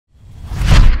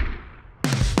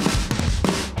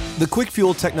The Quick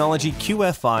Fuel Technology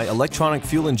QFI electronic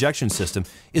fuel injection system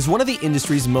is one of the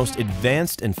industry's most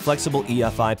advanced and flexible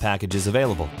EFI packages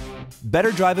available. Better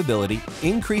drivability,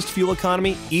 increased fuel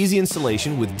economy, easy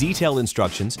installation with detailed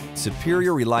instructions,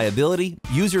 superior reliability,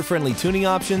 user-friendly tuning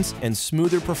options, and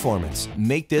smoother performance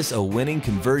make this a winning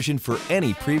conversion for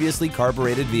any previously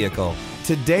carbureted vehicle.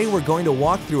 Today we're going to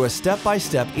walk through a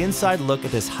step-by-step inside look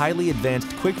at this highly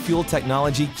advanced Quick Fuel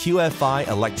Technology QFI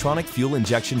electronic fuel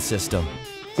injection system.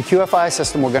 The QFI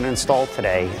system we're going to install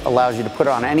today allows you to put it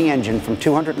on any engine from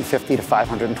 250 to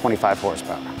 525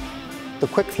 horsepower. The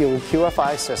Quick Fuel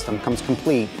QFI system comes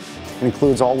complete and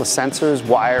includes all the sensors,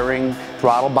 wiring,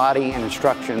 throttle body, and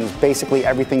instructions, basically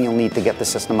everything you'll need to get the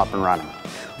system up and running.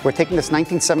 We're taking this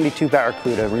 1972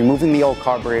 Barracuda, removing the old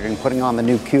carburetor and putting on the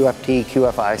new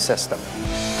QFI system.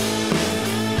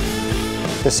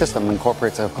 The system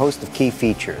incorporates a host of key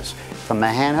features, from the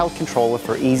handheld controller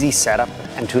for easy setup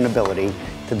and tunability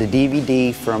to the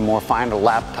DVD for a more finer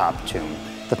laptop tune.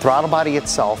 The throttle body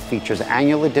itself features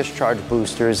annular discharge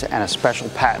boosters and a special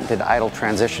patented idle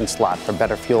transition slot for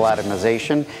better fuel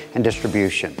atomization and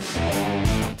distribution.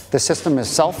 The system is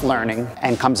self-learning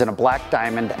and comes in a black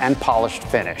diamond and polished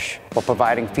finish, while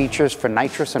providing features for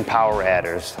nitrous and power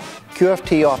adders.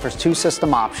 QFT offers two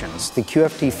system options: the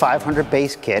QFT 500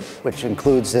 base kit, which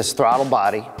includes this throttle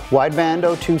body, wideband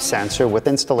O2 sensor with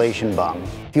installation bung,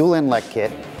 fuel inlet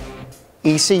kit,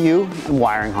 ECU and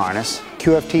wiring harness,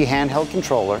 QFT handheld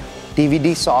controller,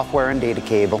 DVD software and data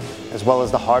cable, as well as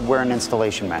the hardware and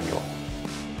installation manual.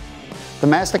 The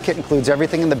master kit includes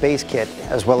everything in the base kit,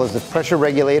 as well as the pressure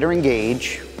regulator and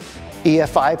gauge,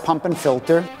 EFI pump and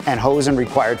filter, and hose and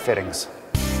required fittings.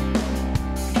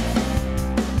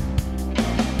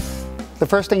 The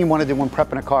first thing you want to do when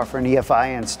prepping a car for an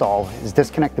EFI install is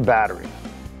disconnect the battery.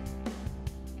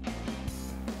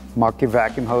 Mark your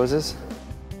vacuum hoses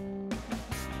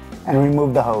and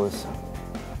remove the hose.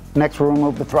 Next, we'll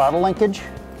remove the throttle linkage.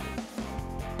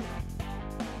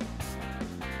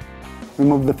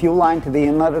 Remove the fuel line to the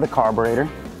inlet of the carburetor.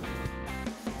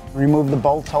 Remove the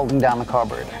bolts holding down the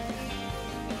carburetor.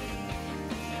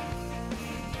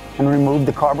 And remove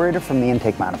the carburetor from the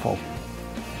intake manifold.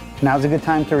 Now's a good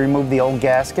time to remove the old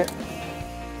gasket.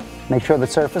 Make sure the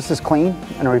surface is clean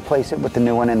and replace it with the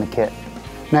new one in the kit.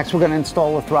 Next, we're going to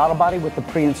install the throttle body with the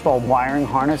pre-installed wiring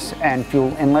harness and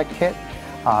fuel inlet kit.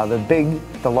 The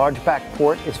large back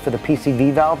port is for the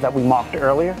PCV valve that we marked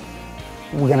earlier.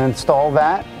 We're going to install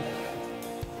that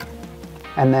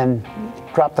and then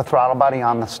drop the throttle body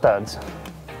on the studs.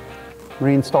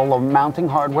 Reinstall the mounting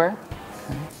hardware.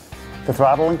 The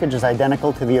throttle linkage is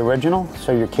identical to the original,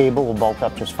 so your cable will bolt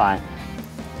up just fine.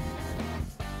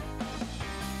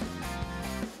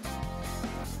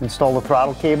 Install the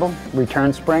throttle cable,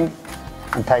 return spring,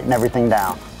 and tighten everything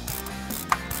down.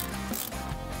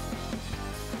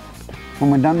 When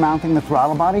we're done mounting the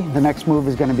throttle body, the next move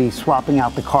is going to be swapping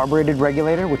out the carbureted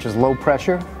regulator, which is low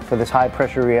pressure, for this high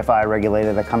pressure EFI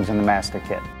regulator that comes in the master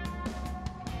kit.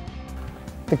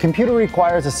 The computer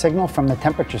requires a signal from the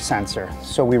temperature sensor,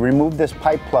 so we removed this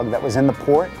pipe plug that was in the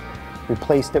port,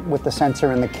 replaced it with the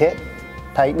sensor in the kit,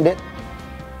 tightened it,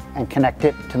 and connect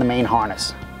it to the main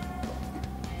harness.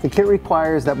 The kit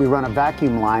requires that we run a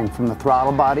vacuum line from the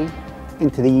throttle body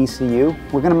into the ECU.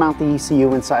 We're going to mount the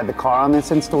ECU inside the car on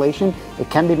this installation. It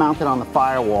can be mounted on the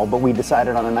firewall, but we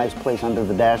decided on a nice place under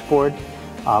the dashboard.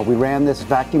 We ran this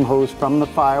vacuum hose from the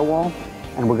firewall,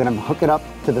 and we're going to hook it up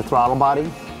to the throttle body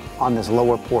on this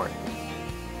lower port.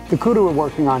 The CUDA we're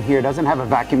working on here doesn't have a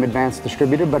vacuum advanced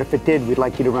distributor, but if it did, we'd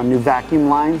like you to run new vacuum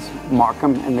lines, mark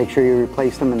them, and make sure you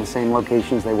replace them in the same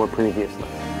locations they were previously.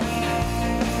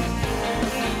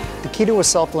 The key to a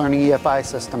self-learning EFI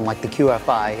system like the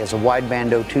QFI is a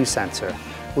wideband O2 sensor.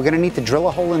 We're going to need to drill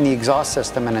a hole in the exhaust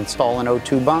system and install an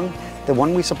O2 bung. The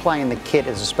one we supply in the kit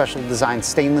is a special designed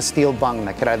stainless steel bung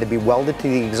that could either be welded to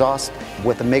the exhaust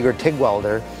with a MIG or TIG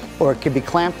welder, or it could be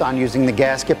clamped on using the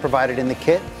gasket provided in the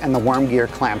kit and the worm gear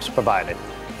clamps provided.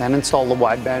 Then install the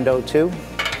wideband O2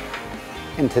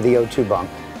 into the O2 bung.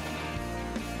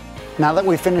 Now that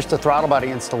we've finished the throttle body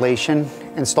installation,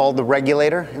 installed the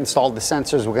regulator, installed the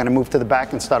sensors, we're going to move to the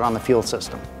back and start on the fuel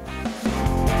system.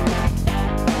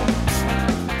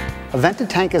 A vented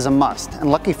tank is a must, and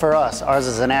lucky for us, ours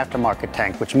is an aftermarket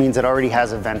tank, which means it already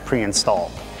has a vent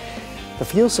pre-installed. The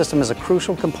fuel system is a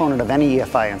crucial component of any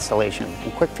EFI installation,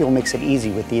 and Quick Fuel makes it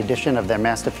easy with the addition of their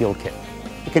master fuel kit.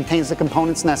 It contains the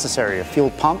components necessary: a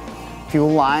fuel pump, fuel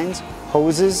lines,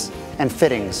 hoses, and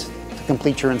fittings to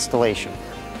complete your installation.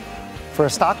 For a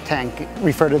stock tank,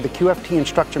 refer to the QFT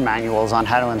instruction manuals on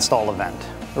how to install a vent.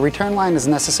 A return line is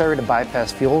necessary to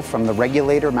bypass fuel from the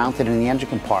regulator mounted in the engine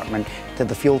compartment to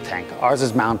the fuel tank. Ours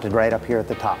is mounted right up here at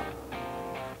the top.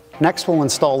 Next, we'll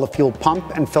install the fuel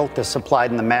pump and filter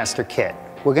supplied in the master kit.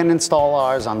 We're going to install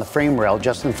ours on the frame rail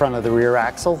just in front of the rear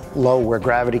axle, low where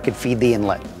gravity could feed the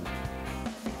inlet.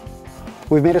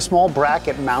 We've made a small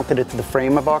bracket and mounted it to the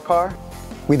frame of our car.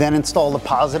 We then install the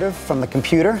positive from the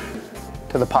computer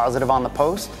to the positive on the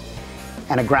post,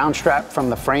 and a ground strap from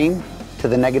the frame to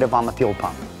the negative on the fuel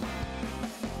pump.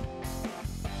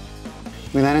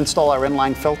 We then install our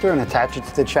inline filter and attach it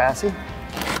to the chassis,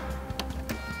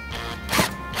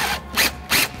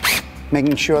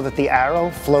 making sure that the arrow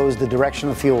flows the direction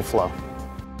of fuel flow.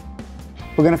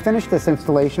 We're going to finish this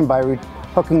installation by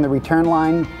hooking the return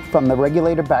line from the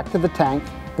regulator back to the tank,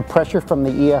 the pressure from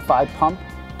the EFI pump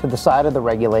to the side of the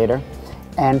regulator,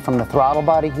 and from the throttle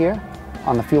body here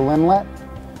on the fuel inlet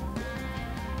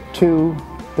to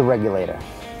the regulator.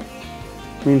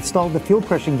 We installed the fuel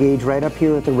pressure gauge right up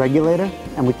here at the regulator,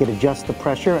 and we could adjust the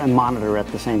pressure and monitor at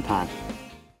the same time.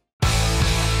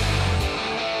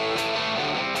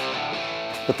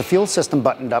 With the fuel system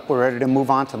buttoned up, we're ready to move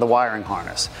on to the wiring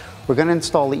harness. We're going to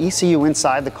install the ECU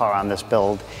inside the car on this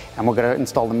build, and we're going to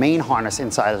install the main harness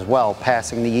inside as well,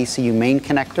 passing the ECU main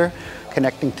connector,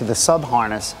 connecting to the sub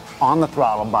harness on the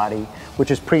throttle body, which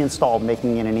is pre-installed,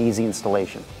 making it an easy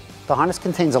installation. The harness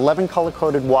contains 11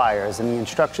 color-coded wires, and the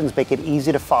instructions make it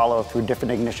easy to follow through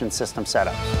different ignition system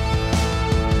setups.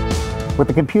 With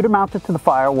the computer mounted to the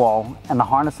firewall and the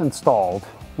harness installed,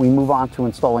 we move on to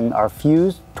installing our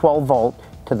fused 12-volt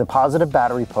to the positive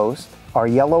battery post, our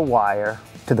yellow wire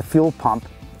to the fuel pump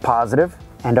positive,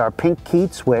 and our pink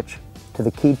keyed switch to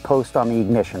the keyed post on the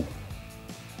ignition.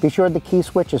 Be sure the key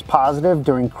switch is positive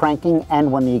during cranking and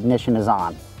when the ignition is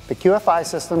on. The QFI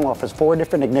system offers 4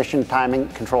 different ignition timing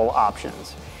control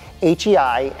options: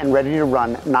 HEI and ready to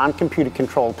run non-computer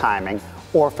controlled timing,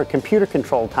 or for computer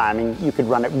controlled timing, you could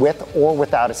run it with or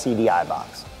without a CDI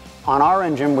box. On our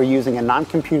engine, we're using a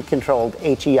non-computer controlled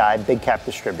HEI big cap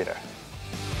distributor.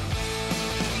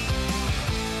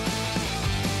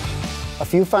 A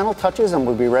few final touches and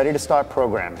we'll be ready to start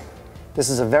programming. This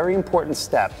is a very important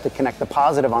step to connect the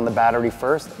positive on the battery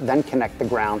first, then connect the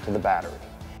ground to the battery.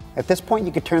 At this point,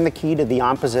 you could turn the key to the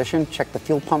on position, check the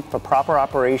fuel pump for proper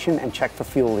operation, and check for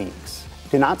fuel leaks.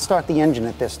 Do not start the engine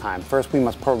at this time. First, we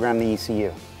must program the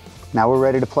ECU. Now we're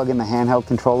ready to plug in the handheld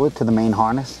controller to the main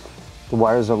harness. The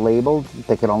wires are labeled.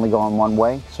 They can only go in one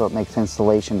way, so it makes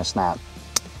installation a snap.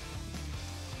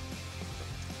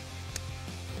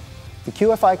 The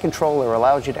QFI controller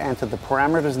allows you to enter the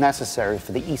parameters necessary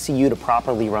for the ECU to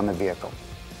properly run the vehicle.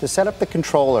 To set up the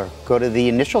controller, go to the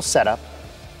initial setup,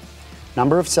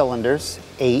 number of cylinders,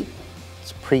 8,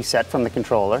 it's preset from the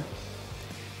controller,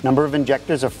 number of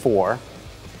injectors are 4,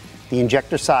 the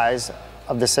injector size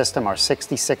of the system are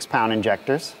 66-pound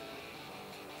injectors.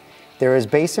 There is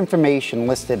base information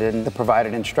listed in the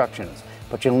provided instructions,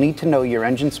 but you'll need to know your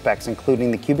engine specs,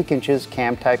 including the cubic inches,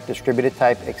 cam type, distributed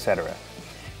type, etc.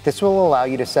 This will allow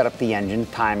you to set up the engine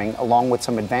timing along with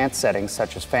some advanced settings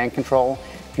such as fan control,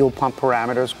 fuel pump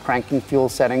parameters, cranking fuel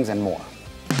settings, and more.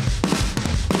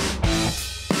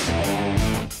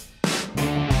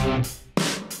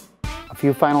 A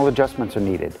few final adjustments are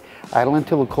needed. Idle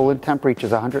until the coolant temp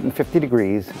reaches 150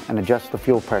 degrees and adjust the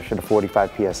fuel pressure to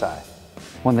 45 psi.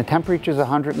 When the temp reaches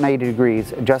 180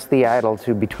 degrees, adjust the idle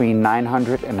to between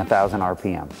 900 and 1000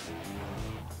 RPM.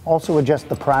 Also adjust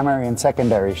the primary and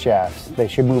secondary shafts. They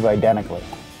should move identically.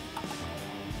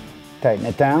 Tighten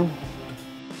it down.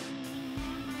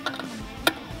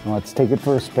 And let's take it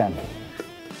for a spin.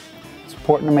 It's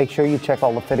important to make sure you check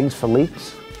all the fittings for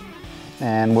leaks.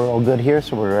 And we're all good here,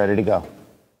 so we're ready to go.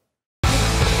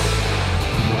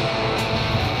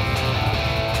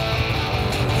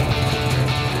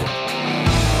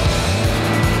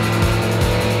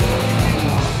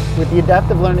 With the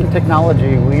adaptive learning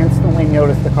technology, we instantly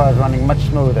notice the car is running much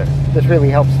smoother. This really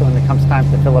helps when it comes time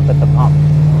to fill up at the pump.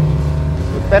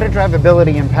 With better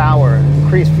drivability and power,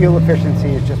 increased fuel efficiency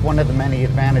is just one of the many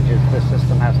advantages this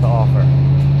system has to offer.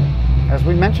 As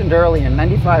we mentioned earlier,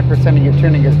 95% of your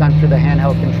tuning is done through the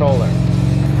handheld controller.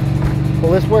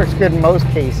 While this works good in most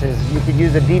cases, you could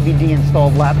use a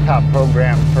DVD-installed laptop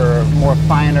program for a more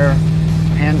finer,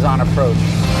 hands-on approach.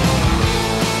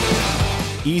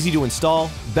 Easy to install,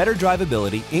 better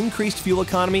drivability, increased fuel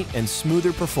economy, and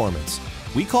smoother performance.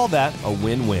 We call that a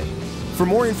win-win. For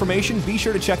more information, be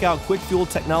sure to check out Quick Fuel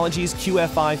Technologies'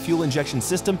 QFI fuel injection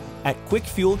system at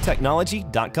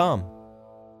quickfueltechnology.com.